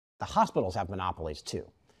the hospitals have monopolies too.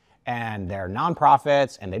 And they're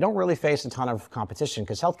nonprofits, and they don't really face a ton of competition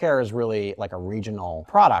because healthcare is really like a regional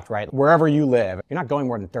product, right? Wherever you live, you're not going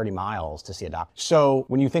more than 30 miles to see a doctor. So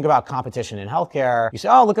when you think about competition in healthcare, you say,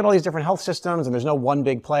 oh, look at all these different health systems, and there's no one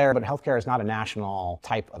big player, but healthcare is not a national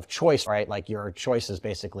type of choice, right? Like your choice is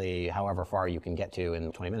basically however far you can get to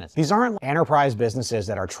in 20 minutes. These aren't enterprise businesses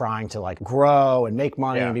that are trying to like grow and make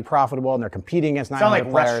money and be profitable, and they're competing against 900 players.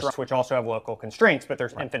 It's not like players. restaurants, which also have local constraints, but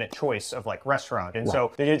there's infinite choice of like restaurant. And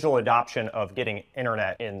so the digital adoption of getting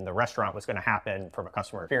internet in the restaurant was going to happen from a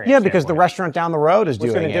customer experience Yeah, because standpoint. the restaurant down the road is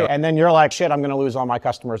doing it. And then you're like, shit, I'm going to lose all my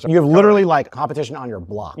customers. You have literally like competition on your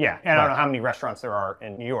block. Yeah, and I don't know how many restaurants there are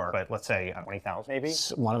in New York, but let's say 20,000 maybe. It's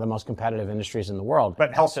one of the most competitive industries in the world.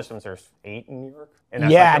 But health systems, there's 8 in New York? And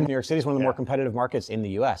Yeah, and New York City is one of the more competitive markets in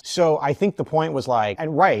the US. So I think the point was like,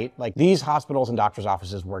 and like these hospitals and doctors'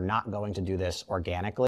 offices were not going to do this organically.